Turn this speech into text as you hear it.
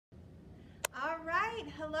All right,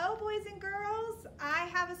 hello boys and girls. I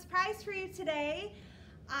have a surprise for you today.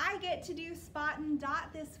 I get to do spot and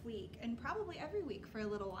dot this week and probably every week for a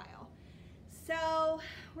little while. So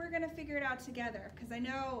we're gonna figure it out together because I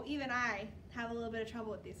know even I have a little bit of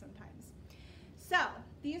trouble with these sometimes. So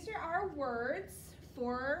these are our words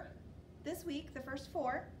for this week, the first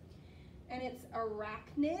four, and it's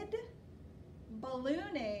arachnid,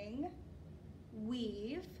 ballooning,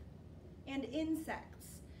 weave, and insects.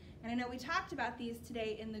 And I know we talked about these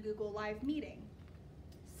today in the Google Live meeting.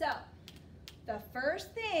 So the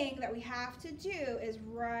first thing that we have to do is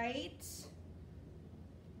write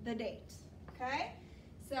the date, okay?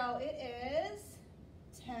 So it is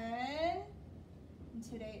 10, and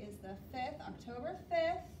today is the 5th, October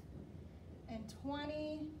 5th, and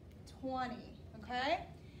 2020, okay?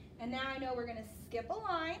 And now I know we're gonna skip a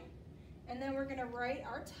line, and then we're gonna write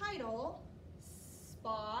our title,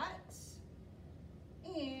 spot,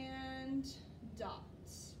 and dot.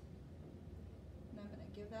 And I'm going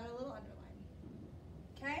to give that a little underline.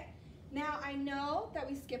 Okay? Now I know that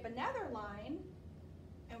we skip another line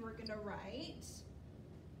and we're going to write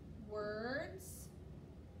words,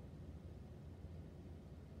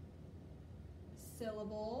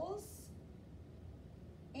 syllables,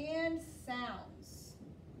 and sounds.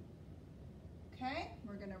 Okay?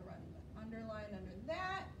 We're going to run the underline under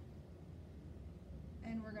that.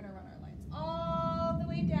 And we're going to run our lines all the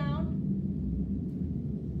way down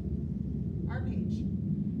our page.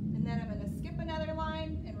 And then I'm going to skip another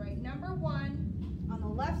line and write number 1 on the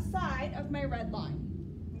left side of my red line.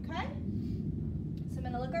 Okay? So I'm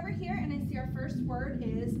going to look over here and I see our first word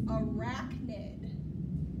is arachnid.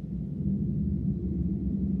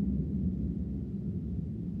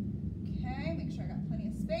 Okay, make sure I got plenty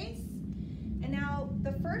of space. And now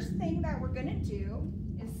the first thing that we're going to do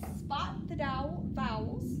is spot the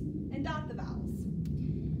vowels and dot the vowels.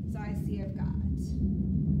 So I see I've got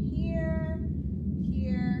here,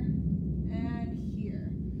 here, and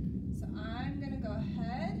here. So I'm going to go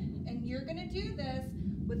ahead and you're going to do this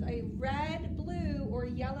with a red, blue, or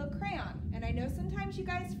yellow crayon. And I know sometimes you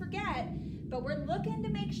guys forget, but we're looking to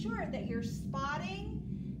make sure that you're spotting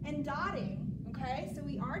and dotting, okay? So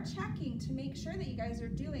we are checking to make sure that you guys are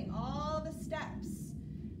doing all the steps,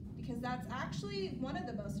 because that's actually one of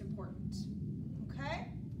the most important, okay?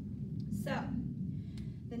 So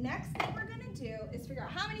the next thing we're gonna do is figure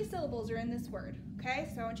out how many syllables are in this word, okay?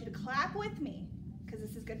 So I want you to clap with me, because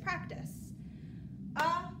this is good practice.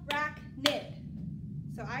 Arachnid.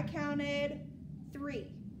 So I counted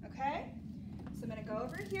 3, okay? So I'm gonna go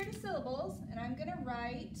over here to syllables, and I'm gonna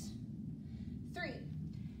write 3.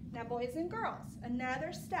 Now, boys and girls,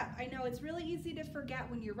 another step. I know it's really easy to forget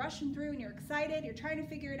when you're rushing through and you're excited, you're trying to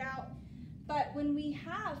figure it out. But when we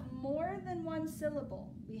have more than one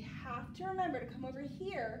syllable, we have to remember to come over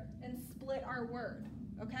here and split our word,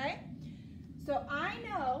 okay? So I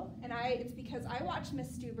know, and it's because I watch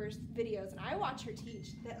Miss Stuber's videos and I watch her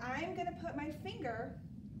teach, that I'm gonna put my finger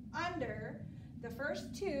under the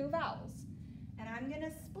first 2 vowels. And I'm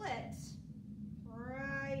gonna split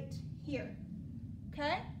right here,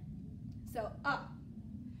 okay? So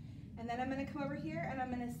and then I'm going to come over here and I'm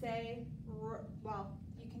going to say, well,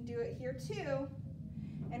 you can do it here too.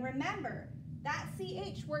 And remember, that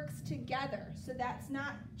CH works together. So that's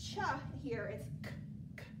not ch here, it's k,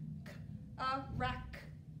 k, k,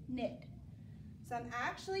 arachnid. So I'm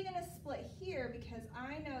actually going to split here because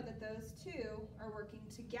I know that those 2 are working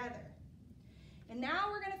together. And now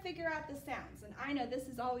we're going to figure out the sounds. And I know this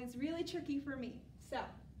is always really tricky for me. So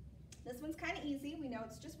this one's kind of easy. We know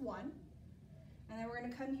it's just 1. And then we're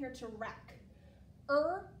going to come here to rack.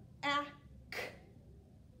 K.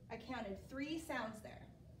 I counted 3 sounds there.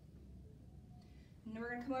 And then we're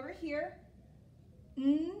going to come over here.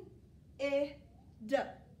 I, d.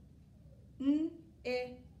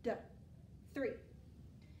 I, d. 3.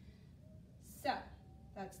 So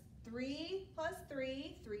that's 3 plus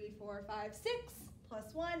 3, 3, 4, 5, 6,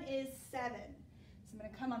 plus 1 is 7. So I'm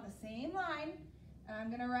going to come on the same line, and I'm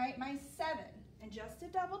going to write my 7. And just to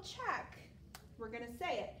double check, we're going to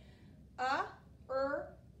say it.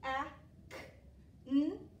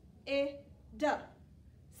 D.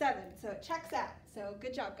 7. So it checks out. So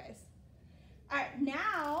good job, guys. All right,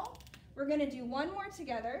 now we're going to do one more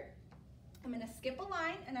together. I'm going to skip a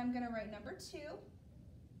line, and I'm going to write number 2.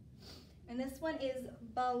 And this one is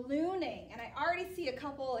ballooning. And I already see a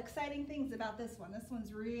couple exciting things about this one. This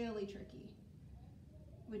one's really tricky,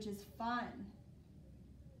 which is fun.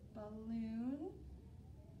 Balloon.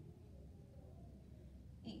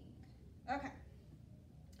 Okay,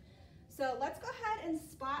 so let's go ahead and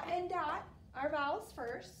spot and dot our vowels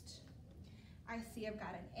first. I see I've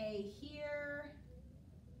got an A here.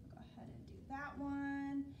 Go ahead and do that.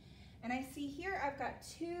 here I've got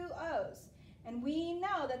 2 O's. And we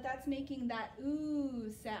know that that's making that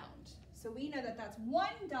ooh sound. So we know that that's 1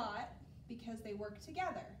 dot because they work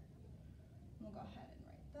together. We'll go ahead and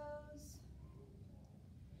write those.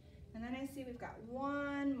 And then I see we've got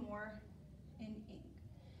 1 more in ing.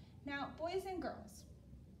 Now, boys and girls,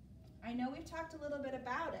 I know we've talked a little bit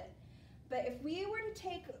about it, but if we were to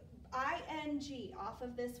take ing off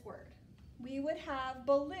of this word, we would have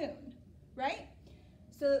balloon, right?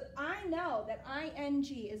 So I know that ing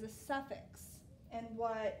is a suffix, and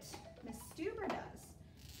what Miss Stuber does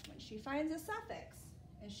when she finds a suffix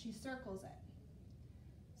is she circles it.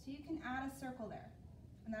 So you can add a circle there,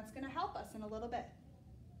 and that's going to help us in a little bit.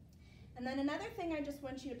 And then another thing I just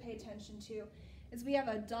want you to pay attention to is we have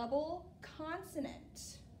a double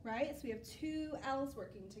consonant, right? So we have 2 L's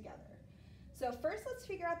working together. So first let's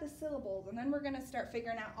figure out the syllables, and then we're going to start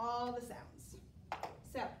figuring out all the sounds.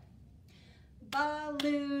 So,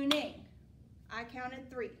 ballooning. I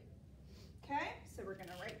counted 3. Okay, so we're going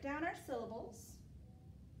to write down our syllables.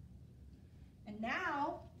 And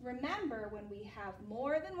now, remember, when we have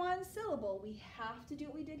more than 1 syllable, we have to do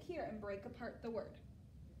what we did here and break apart the word.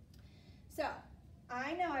 So,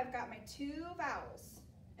 I know I've got my 2 vowels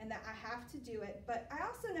and that I have to do it, but I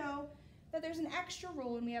also know that there's an extra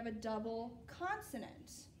rule when we have a double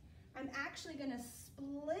consonant. I'm actually going to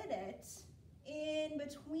split it in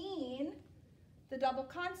between the double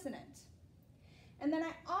consonant. And then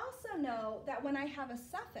I also know that when I have a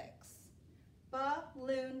suffix,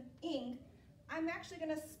 balloon-ing, I'm actually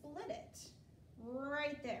going to split it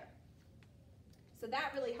right there. So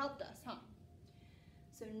that really helped us, huh?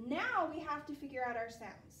 So now we have to figure out our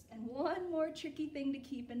sounds. And one more tricky thing to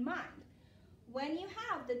keep in mind. When you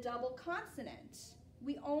have the double consonant,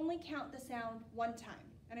 we only count the sound 1 time.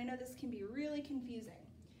 And I know this can be really confusing.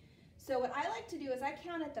 So what I like to do is I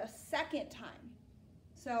count it the 2nd time.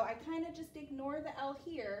 So I kind of just ignore the L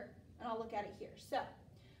here, and I'll look at it here. So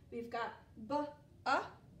we've got b,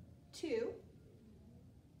 2,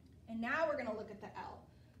 and now we're going to look at the L.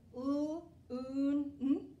 U, un,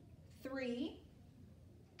 n, 3.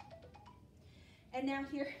 And now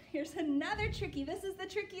here's another tricky. This is the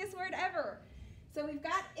trickiest word ever. So we've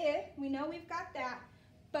got I, we know we've got that,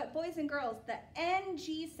 but boys and girls, the ng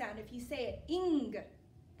sound, if you say it, ing,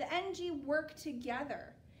 the ng work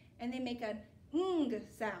together, and they make an ing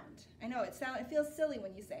sound. I know it feels silly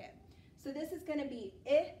when you say it. So this is going to be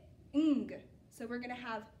I, ing. So we're going to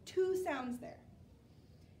have 2 sounds there.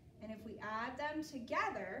 And if we add them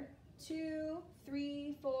together, 2,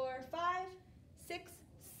 3, 4, 5, 6,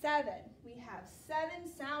 7. We have 7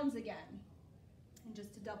 sounds again. And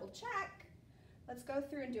just to double check, let's go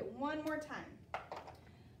through and do it one more time.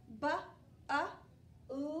 Ba,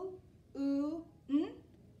 u, n,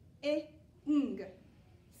 I, ing.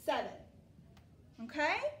 7.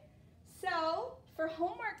 Okay? So, for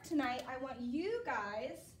homework tonight, I want you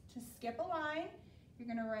guys to skip a line. You're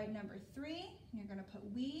going to write number 3, and you're going to put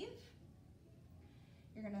weave.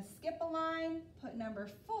 You're going to skip a line, put number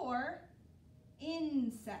 4,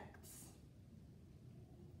 insects.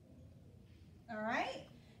 All right?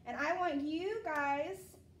 And I want you guys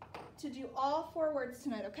to do all 4 words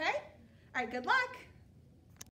tonight, okay? All right, good luck.